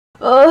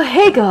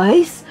Hey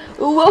guys,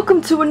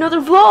 welcome to another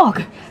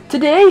vlog.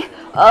 Today,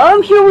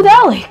 I'm here with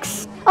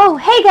Alex. Oh,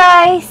 hey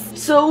guys!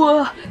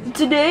 So,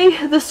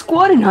 today, the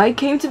squad and I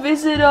came to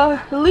visit,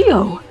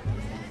 Leo.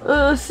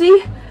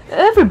 See?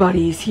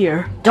 Everybody's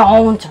here.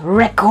 Don't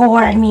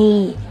record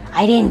me!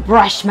 I didn't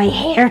brush my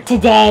hair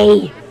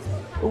today!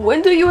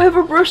 When do you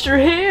ever brush your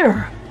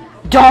hair?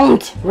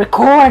 Don't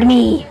record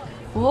me!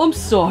 Oh, I'm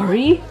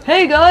sorry.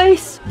 Hey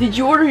guys, did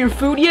you order your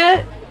food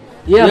yet?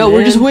 Yeah, man.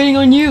 we're just waiting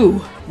on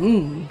you.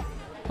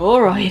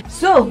 Alright.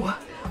 So,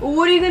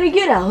 what are you gonna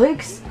get,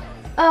 Alex?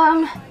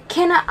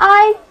 Can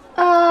I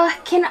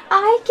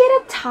get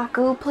a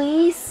taco,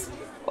 please?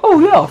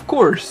 Oh yeah, of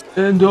course.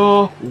 And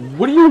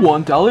what do you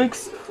want,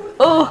 Alex?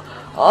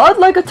 I'd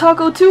like a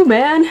taco too,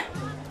 man.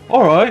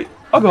 Alright,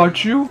 I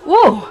got you.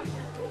 Whoa,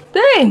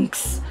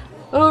 thanks.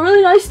 A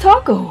really nice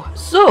taco.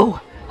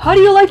 So, how do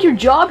you like your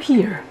job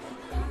here?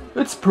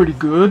 It's pretty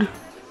good.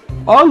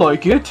 I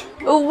like it.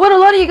 What a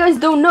lot of you guys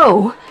don't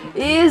know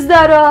is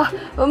that,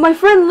 my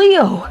friend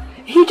Leo,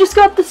 he just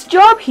got this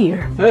job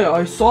here. Hey,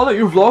 I saw that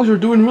your vlogs are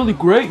doing really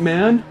great,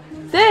 man.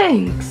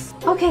 Thanks.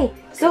 Okay,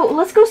 so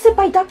let's go sit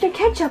by Dr.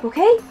 Ketchup,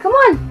 okay? Come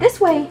on, this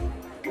way.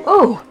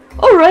 Oh,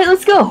 alright,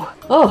 let's go.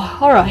 Oh,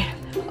 alright.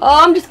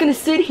 I'm just gonna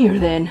sit here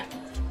then.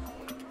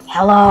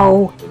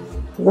 Hello.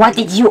 What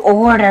did you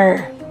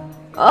order?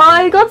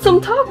 I got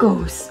some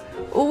tacos.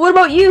 What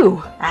about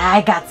you?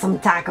 I got some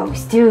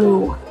tacos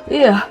too.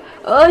 Yeah,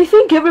 I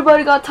think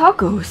everybody got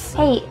tacos.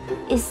 Hey,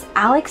 is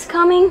Alex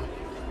coming?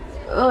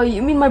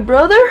 You mean my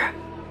brother?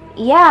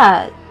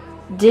 Yeah.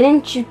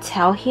 Didn't you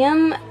tell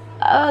him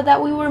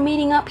that we were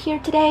meeting up here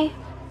today?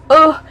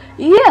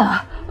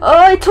 Yeah.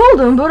 I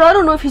told him, but I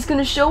don't know if he's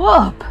gonna show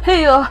up.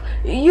 Hey,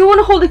 you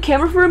wanna hold the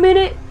camera for a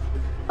minute?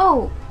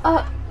 Oh,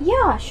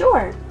 yeah,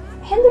 sure.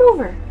 Hand it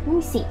over. Let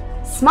me see.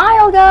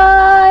 Smile,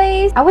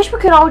 guys! I wish we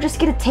could all just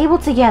get a table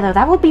together.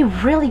 That would be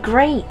really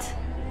great.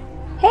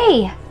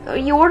 Hey, are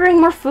you ordering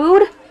more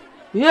food?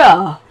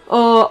 Yeah.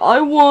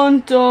 I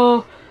want,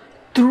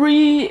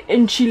 3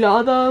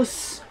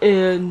 enchiladas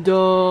and,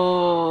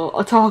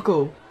 a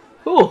taco.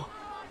 Oh,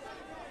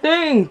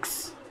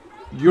 thanks.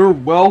 You're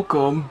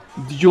welcome.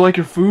 Did you like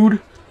your food?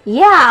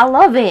 Yeah, I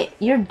love it.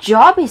 Your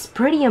job is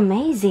pretty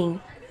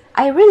amazing.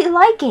 I really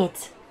like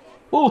it.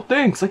 Oh,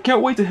 thanks. I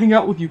can't wait to hang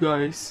out with you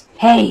guys.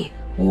 Hey,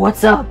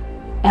 what's up?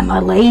 Am I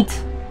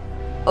late?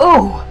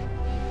 Oh,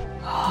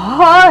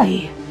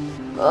 hi.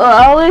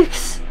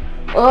 Alex?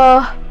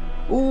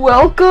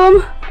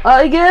 Welcome,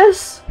 I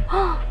guess?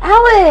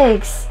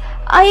 Alex!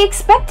 I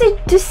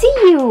expected to see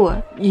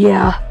you.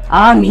 Yeah,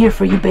 I'm here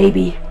for you,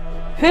 baby.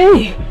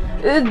 Hey,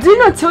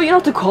 didn't I tell you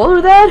not to call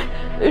her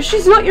that?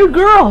 She's not your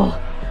girl.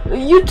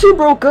 You two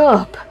broke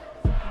up.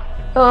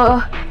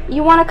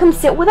 You wanna come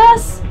sit with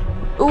us?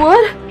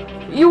 What?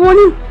 You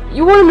want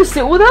him to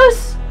sit with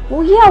us?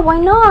 Well, yeah, why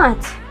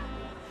not?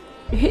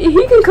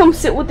 He can come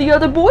sit with the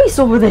other boys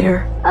over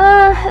there.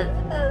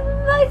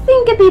 I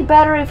think it'd be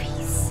better if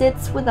he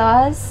sits with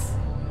us.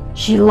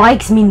 She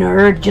likes me,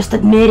 nerd. Just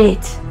admit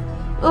it.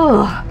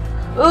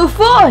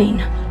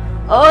 Fine.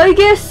 I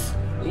guess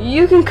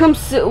you can come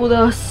sit with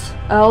us,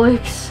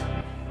 Alex.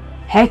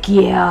 Heck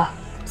yeah.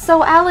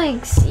 So,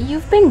 Alex,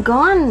 you've been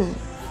gone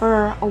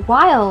for a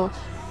while.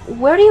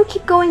 Where do you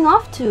keep going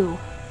off to?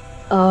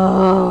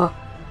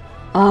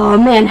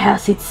 Man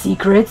has its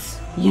secrets,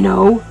 you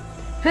know.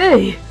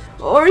 Hey,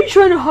 are you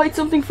trying to hide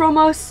something from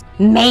us?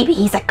 Maybe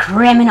he's a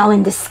criminal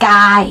in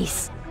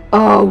disguise.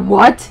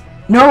 What?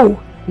 No.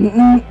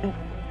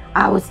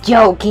 I was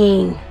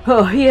joking.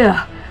 Oh,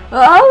 yeah.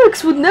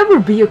 Alex would never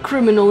be a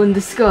criminal in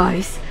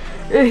disguise.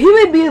 He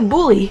may be a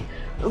bully,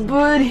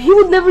 but he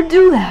would never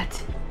do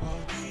that.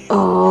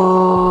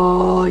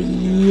 Oh,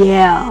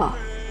 yeah.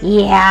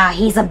 Yeah,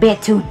 he's a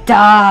bit too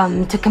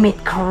dumb to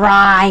commit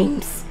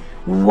crimes.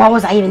 What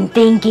was I even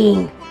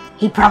thinking?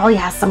 He probably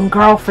has some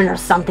girlfriend or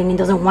something and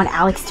doesn't want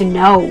Alex to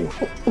know.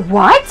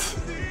 What?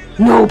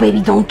 No,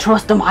 baby, don't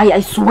trust him.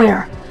 I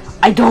swear.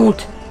 I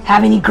don't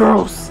have any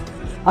girls.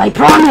 I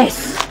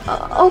promise.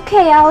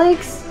 Okay,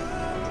 Alex.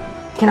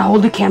 Can I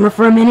hold the camera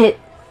for a minute?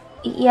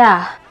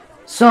 Yeah.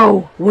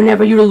 So,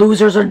 whenever your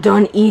losers are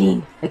done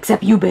eating,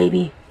 except you,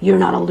 baby, you're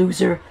not a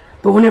loser,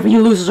 but whenever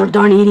you losers are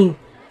done eating,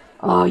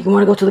 you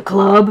wanna go to the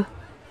club?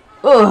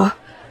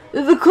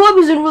 The club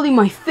isn't really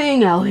my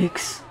thing,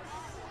 Alex.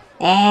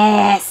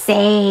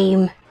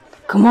 Same.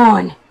 Come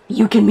on,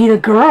 you can meet a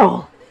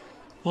girl.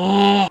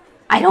 I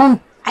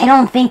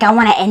don't think I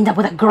want to end up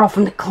with a girl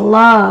from the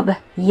club,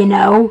 you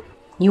know?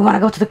 You wanna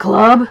go to the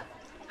club?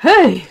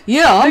 Hey!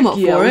 Yeah, I'm up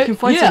for it. We can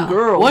find some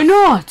girls. Why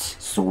not?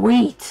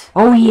 Sweet.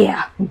 Oh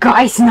yeah,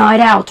 guys night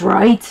out,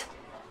 right?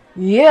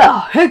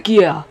 Yeah, heck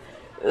yeah.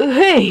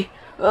 Hey,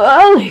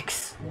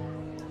 Alex.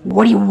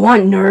 What do you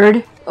want,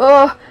 nerd?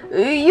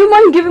 You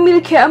mind giving me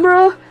the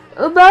camera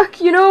back,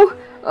 you know?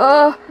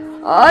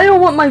 I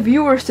don't want my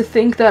viewers to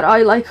think that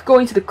I like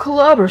going to the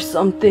club or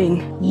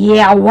something.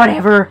 Yeah,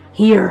 whatever.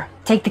 Here,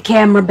 take the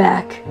camera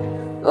back.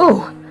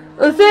 Oh,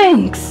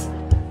 thanks.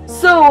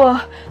 So,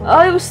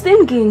 I was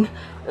thinking,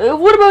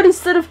 what about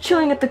instead of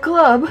chilling at the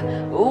club,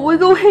 we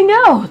go hang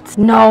out?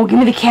 No, give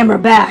me the camera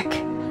back.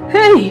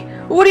 Hey,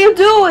 what are you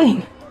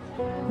doing?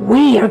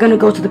 We are gonna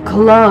go to the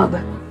club.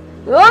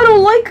 I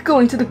don't like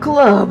going to the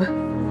club.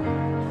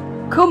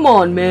 Come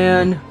on,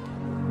 man.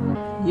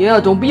 Yeah,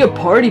 don't be a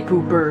party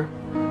pooper.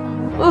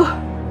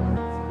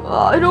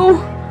 I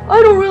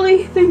don't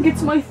really think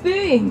it's my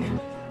thing.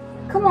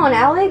 Come on,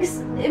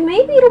 Alex.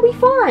 Maybe it'll be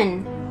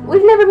fun.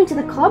 We've never been to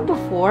the club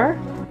before.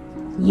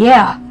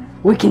 Yeah,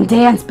 we can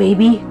dance,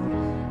 baby.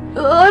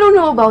 I don't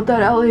know about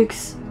that,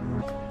 Alex.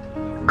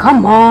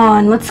 Come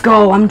on, let's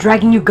go. I'm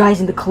dragging you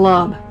guys in the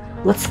club.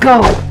 Let's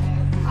go.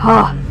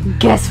 Huh,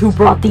 guess who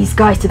brought these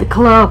guys to the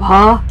club,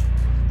 huh?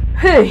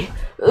 Hey,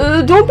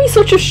 don't be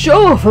such a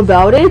show-off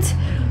about it.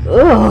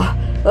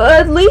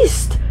 At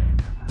least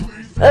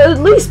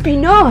be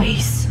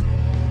nice.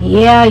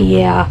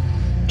 Yeah.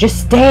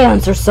 Just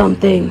dance or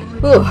something.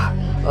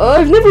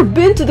 I've never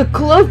been to the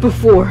club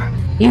before.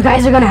 You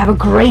guys are gonna have a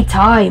great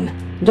time.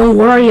 Don't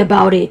worry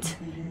about it.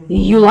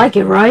 You like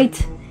it, right?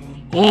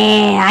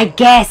 I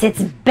guess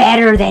it's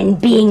better than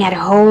being at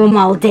home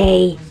all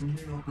day.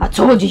 I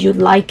told you you'd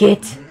like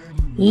it.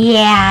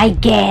 Yeah, I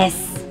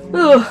guess.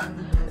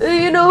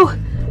 You know,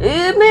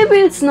 maybe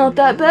it's not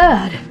that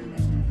bad.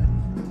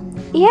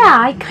 Yeah,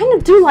 I kind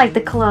of do like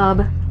the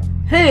club.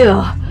 Hey,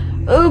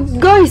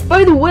 guys,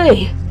 by the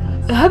way,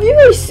 have you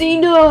guys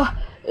seen,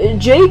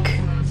 Jake?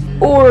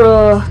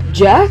 Or,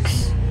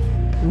 Jax?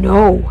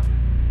 No.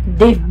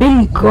 They've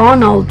been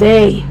gone all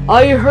day.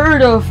 I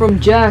heard, from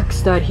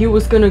Jax that he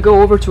was gonna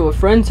go over to a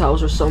friend's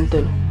house or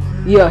something.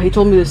 Yeah, he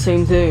told me the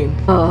same thing.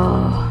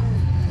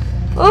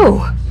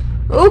 Oh,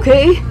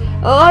 okay.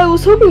 I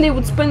was hoping they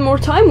would spend more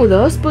time with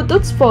us, but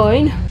that's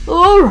fine.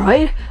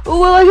 Alright,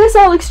 well I guess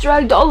Alex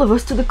dragged all of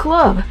us to the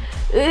club.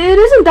 It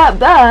isn't that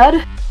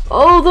bad,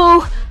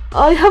 although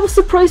I have a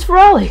surprise for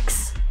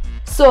Alex.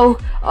 So,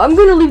 I'm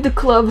gonna leave the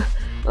club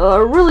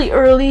really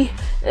early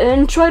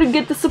and try to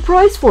get the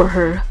surprise for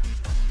her.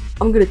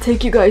 I'm gonna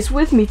take you guys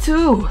with me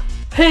too.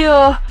 Hey,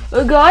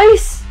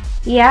 guys?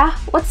 Yeah?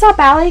 What's up,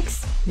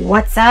 Alex?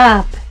 What's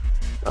up?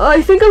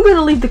 I think I'm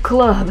gonna leave the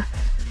club.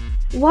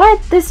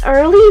 What? This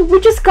early? We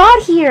just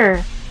got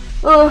here.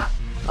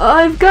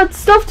 I've got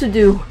stuff to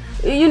do.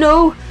 You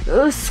know,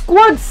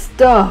 squad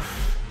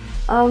stuff.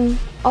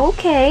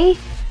 Okay.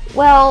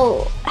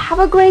 Well, have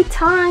a great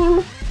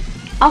time.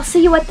 I'll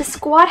see you at the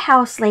squad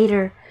house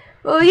later.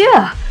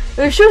 Yeah,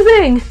 sure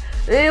thing.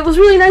 It was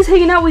really nice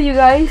hanging out with you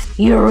guys.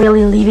 You're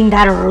really leaving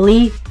that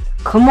early?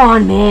 Come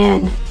on,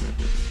 man.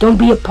 Don't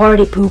be a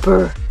party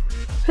pooper.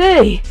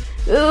 Hey,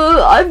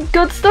 I've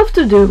got stuff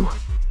to do.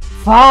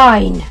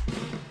 Fine.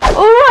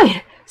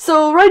 Alright,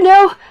 so right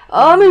now,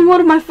 I'm in one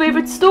of my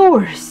favorite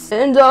stores.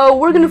 And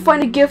we're gonna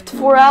find a gift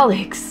for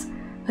Alex.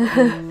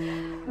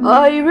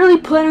 I really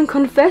plan on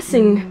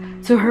confessing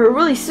to her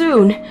really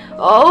soon.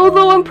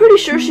 Although I'm pretty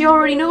sure she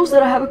already knows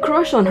that I have a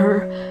crush on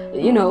her.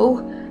 You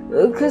know,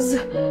 because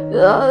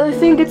I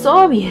think it's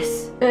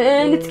obvious.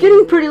 And it's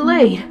getting pretty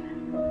late.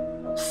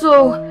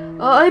 So,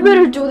 I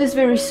better do this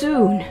very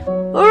soon.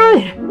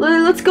 Alright,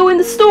 let's go in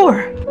the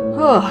store.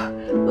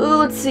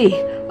 Let's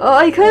see.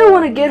 I kind of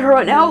want to get her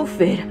an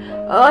outfit.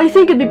 I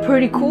think it'd be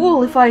pretty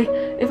cool if I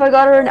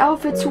got her an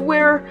outfit to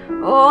wear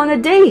on a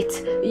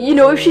date. You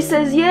know, if she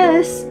says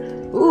yes.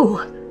 Ooh,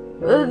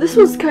 this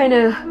was kind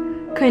of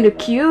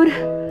cute.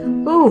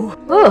 Ooh,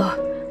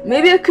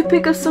 maybe I could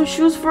pick up some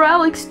shoes for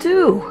Alex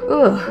too.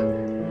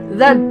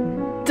 That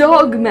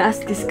dog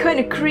mask is kind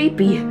of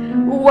creepy.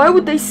 Why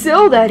would they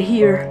sell that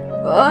here?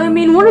 I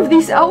mean, one of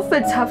these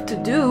outfits have to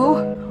do.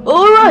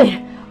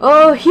 Alright,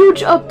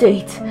 huge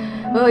update.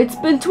 It's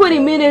been 20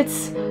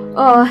 minutes,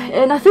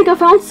 and I think I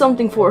found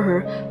something for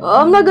her.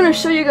 I'm not gonna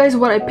show you guys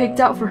what I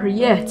picked out for her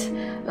yet,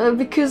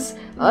 because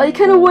I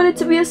kinda want it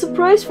to be a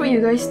surprise for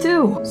you guys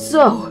too.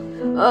 So,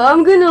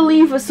 I'm gonna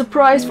leave a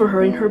surprise for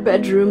her in her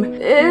bedroom,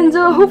 and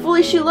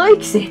hopefully she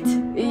likes it,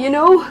 you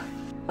know?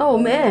 Oh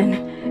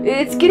man,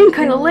 it's getting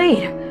kinda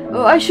late.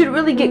 I should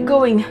really get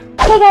going.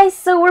 Hey guys,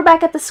 so we're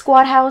back at the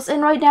squad house,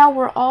 and right now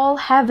we're all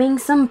having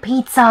some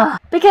pizza.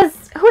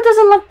 Because who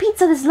doesn't love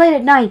pizza this late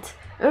at night?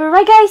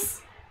 Right guys?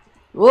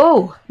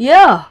 Whoa,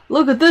 yeah,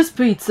 look at this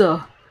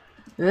pizza.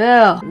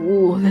 Yeah,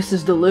 ooh, this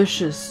is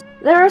delicious.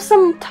 There are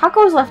some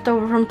tacos left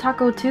over from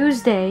Taco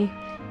Tuesday.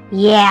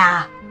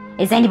 Yeah,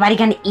 is anybody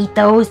gonna eat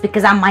those?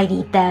 Because I might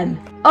eat them.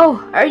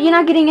 Oh, are you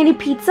not getting any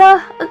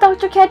pizza,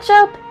 Dr.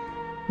 Ketchup?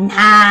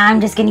 Nah, I'm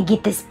just gonna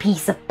get this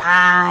piece of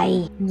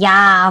pie.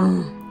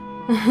 Yum.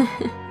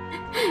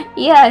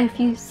 Yeah, if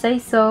you say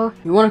so.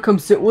 You wanna come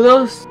sit with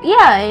us?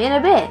 Yeah, in a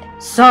bit.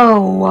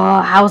 So,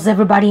 how's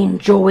everybody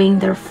enjoying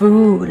their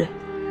food?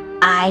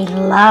 I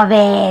love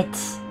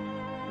it.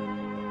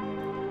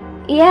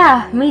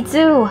 Yeah, me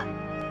too.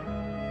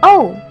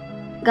 Oh,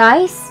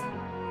 guys?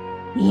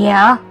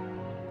 Yeah?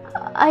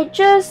 I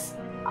just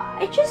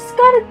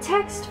got a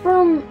text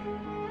from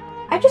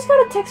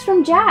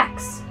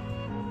Jax.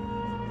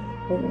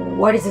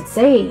 What does it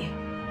say?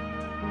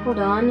 Hold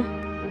on.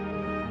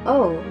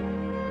 Oh.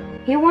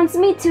 He wants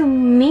me to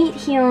meet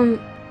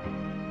him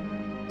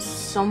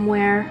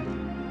somewhere.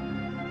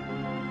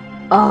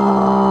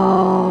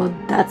 Oh,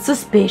 that's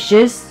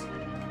suspicious.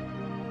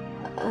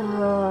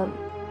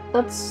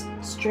 That's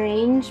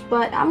strange,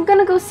 but I'm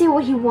gonna go see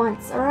what he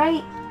wants,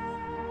 alright?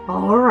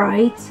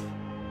 Alright.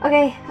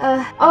 Okay,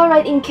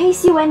 alright, in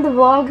case you end the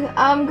vlog,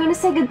 I'm gonna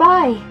say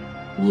goodbye.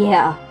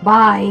 Yeah,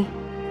 bye.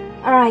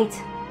 Alright,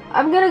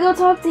 I'm gonna go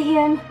talk to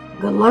him.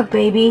 Good luck,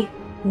 baby.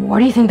 What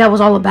do you think that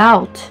was all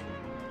about?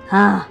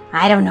 Huh,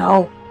 I don't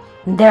know.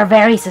 They're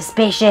very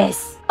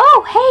suspicious.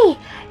 Oh, hey!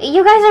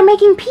 You guys are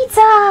making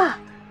pizza!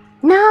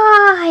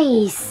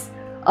 Nice!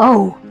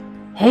 Oh,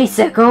 hey,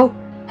 Seko.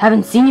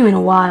 Haven't seen you in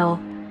a while.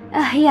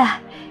 Yeah,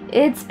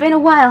 it's been a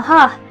while,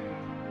 huh?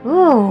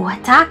 Ooh,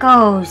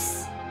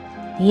 tacos.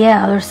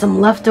 Yeah, there's some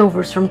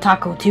leftovers from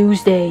Taco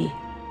Tuesday.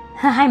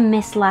 I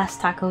missed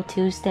last Taco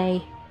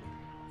Tuesday.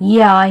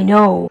 Yeah, I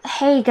know.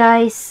 Hey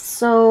guys,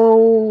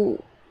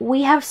 so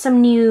we have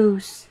some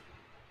news.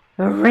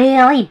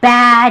 Really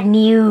bad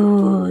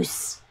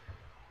news.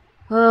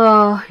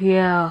 Oh,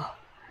 yeah.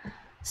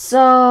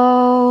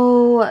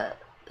 So,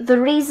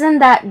 the reason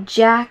that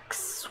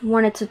Jax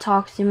wanted to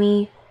talk to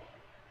me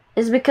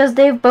is because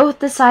they've both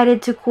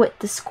decided to quit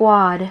the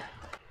squad.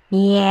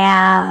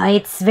 Yeah,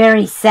 it's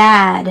very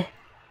sad.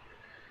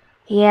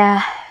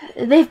 Yeah,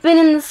 they've been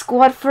in the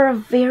squad for a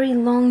very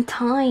long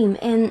time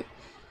and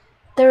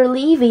they're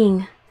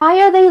leaving.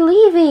 Why are they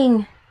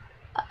leaving?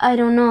 I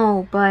don't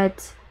know,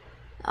 but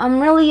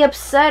I'm really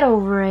upset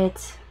over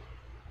it.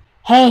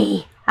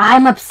 Hey,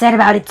 I'm upset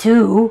about it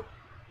too.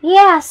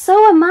 Yeah,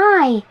 so am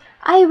I.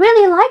 I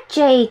really like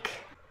Jake.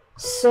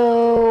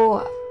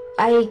 So,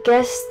 I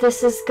guess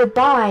this is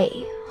goodbye,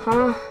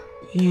 huh?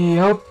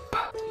 Yep,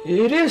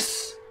 it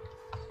is,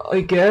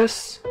 I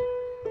guess.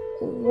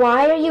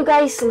 Why are you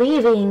guys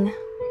leaving?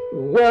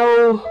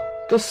 Well,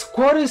 the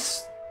squad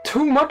is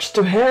too much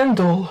to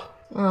handle.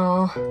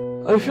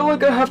 Oh. I feel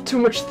like I have too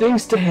much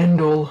things to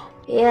handle.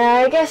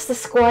 Yeah, I guess the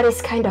squad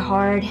is kinda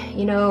hard,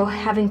 you know,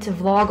 having to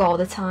vlog all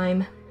the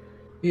time.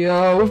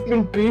 Yeah, we've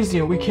been busy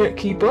and we can't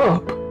keep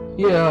up.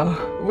 Yeah,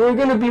 we're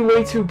gonna be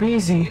way too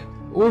busy.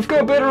 We've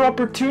got better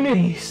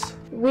opportunities.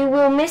 We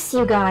will miss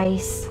you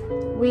guys.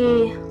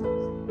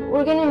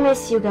 We're gonna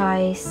miss you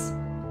guys.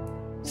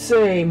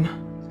 Same.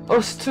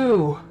 Us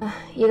too.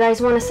 You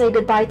guys wanna say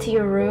goodbye to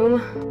your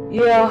room?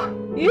 Yeah,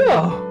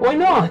 why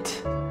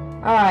not?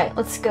 Alright,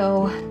 let's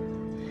go.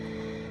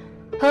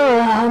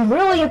 I'm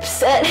really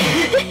upset.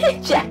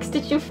 Jax,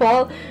 did you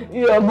fall?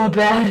 Yeah, my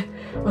bad.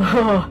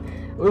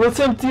 Let's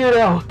empty it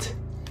out.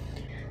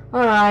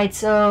 Alright,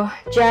 so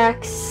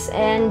Jax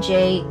and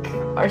Jake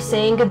are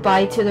saying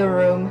goodbye to the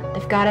room.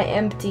 They've gotta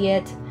empty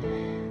it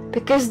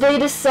because they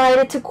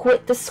decided to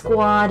quit the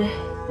squad.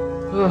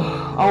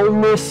 I'll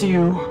miss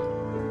you.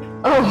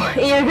 Oh,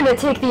 you're gonna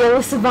take the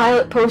Alyssa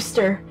Violet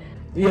poster.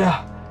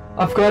 Yeah,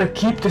 I've gotta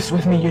keep this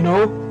with me, you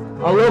know?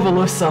 I love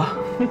Alyssa.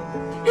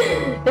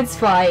 It's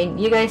fine,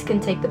 you guys can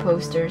take the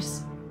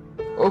posters.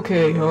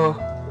 Okay,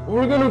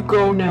 we're gonna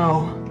go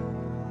now.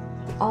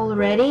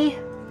 Already?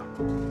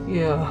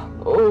 Yeah.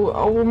 Oh,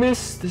 I will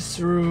miss this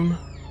room.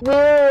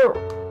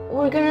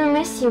 We're gonna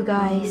miss you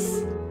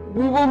guys.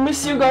 We will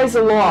miss you guys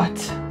a lot.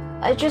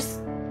 I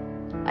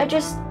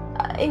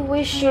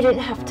wish you didn't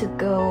have to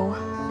go.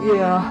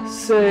 Yeah,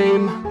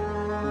 same.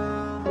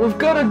 We've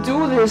gotta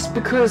do this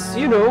because,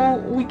 you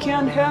know, we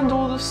can't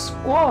handle the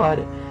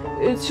squad.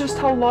 It's just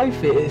how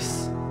life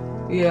is.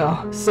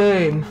 Yeah,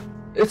 same.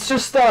 It's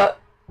just that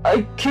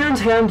I can't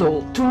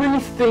handle too many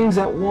things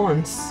at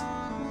once.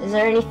 Is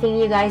there anything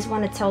you guys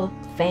want to tell the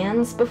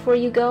fans before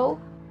you go?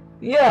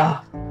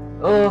 Yeah.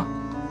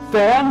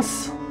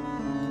 Fans?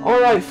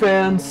 Alright,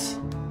 fans.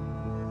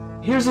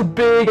 Here's a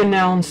big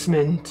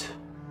announcement.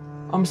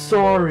 I'm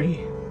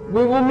sorry.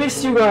 We will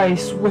miss you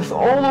guys with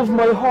all of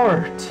my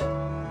heart.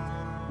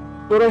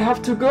 But I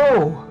have to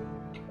go.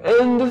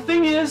 And the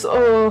thing is,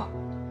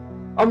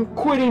 I'm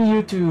quitting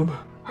YouTube.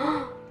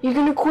 You're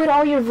gonna quit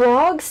all your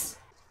vlogs?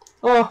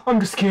 Oh, I'm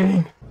just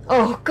kidding.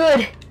 Oh,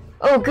 good.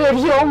 Oh, good.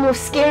 You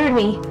almost scared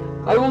me.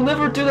 I will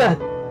never do that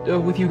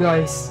with you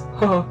guys.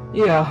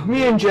 Yeah,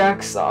 me and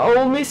Jax, I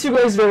will miss you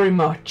guys very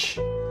much.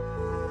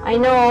 I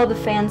know all the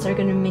fans are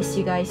gonna miss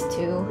you guys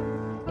too.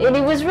 And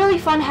it was really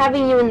fun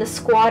having you in the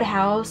squad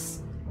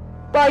house.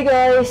 Bye,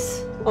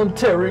 guys. I'm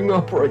tearing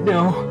up right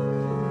now.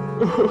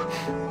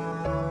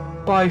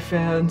 Bye,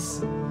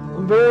 fans.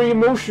 I'm very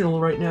emotional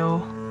right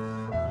now.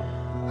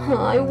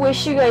 I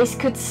wish you guys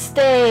could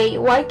stay.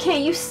 Why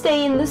can't you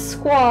stay in the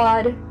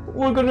squad?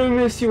 We're gonna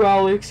miss you,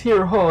 Alex.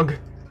 Here, hug.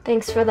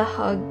 Thanks for the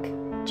hug,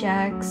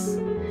 Jax.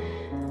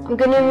 I'm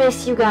gonna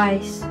miss you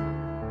guys.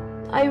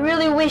 I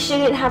really wish you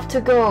didn't have to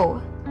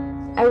go.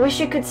 I wish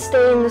you could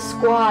stay in the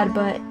squad,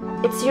 but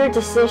it's your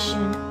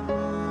decision.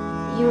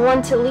 You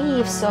want to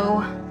leave,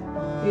 so...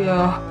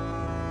 Yeah.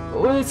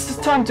 Well, it's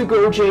time to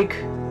go, Jake.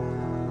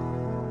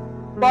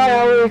 Bye,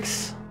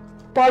 Alex.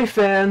 Bye,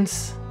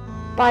 fans.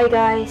 Bye,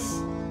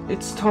 guys.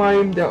 It's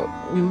time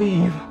that we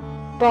leave.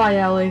 Bye,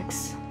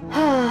 Alex.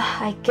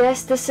 I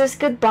guess this is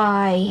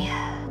goodbye.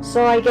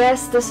 So I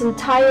guess this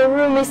entire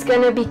room is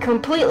gonna be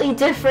completely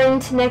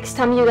different next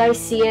time you guys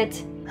see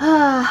it.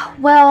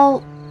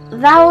 Well,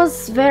 that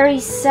was very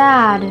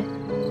sad.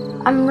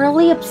 I'm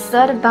really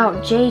upset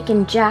about Jake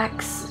and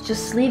Jax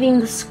just leaving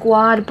the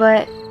squad,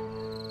 but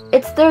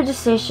it's their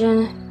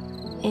decision.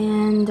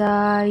 And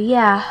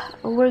yeah,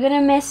 we're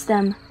gonna miss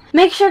them.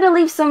 Make sure to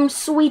leave some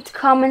sweet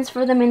comments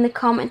for them in the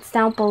comments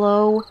down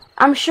below.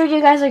 I'm sure you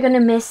guys are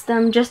gonna miss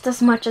them just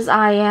as much as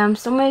I am,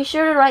 so make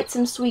sure to write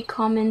some sweet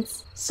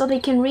comments so they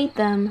can read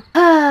them.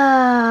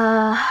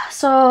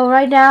 So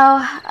right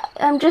now,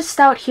 I'm just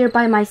out here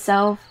by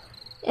myself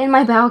in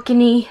my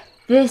balcony.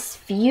 This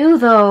view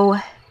though,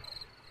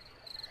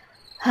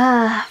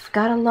 I've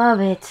gotta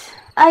love it.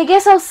 I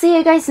guess I'll see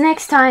you guys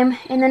next time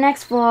in the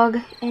next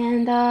vlog,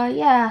 and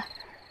yeah.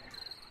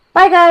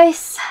 Bye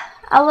guys!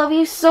 I love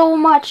you so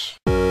much!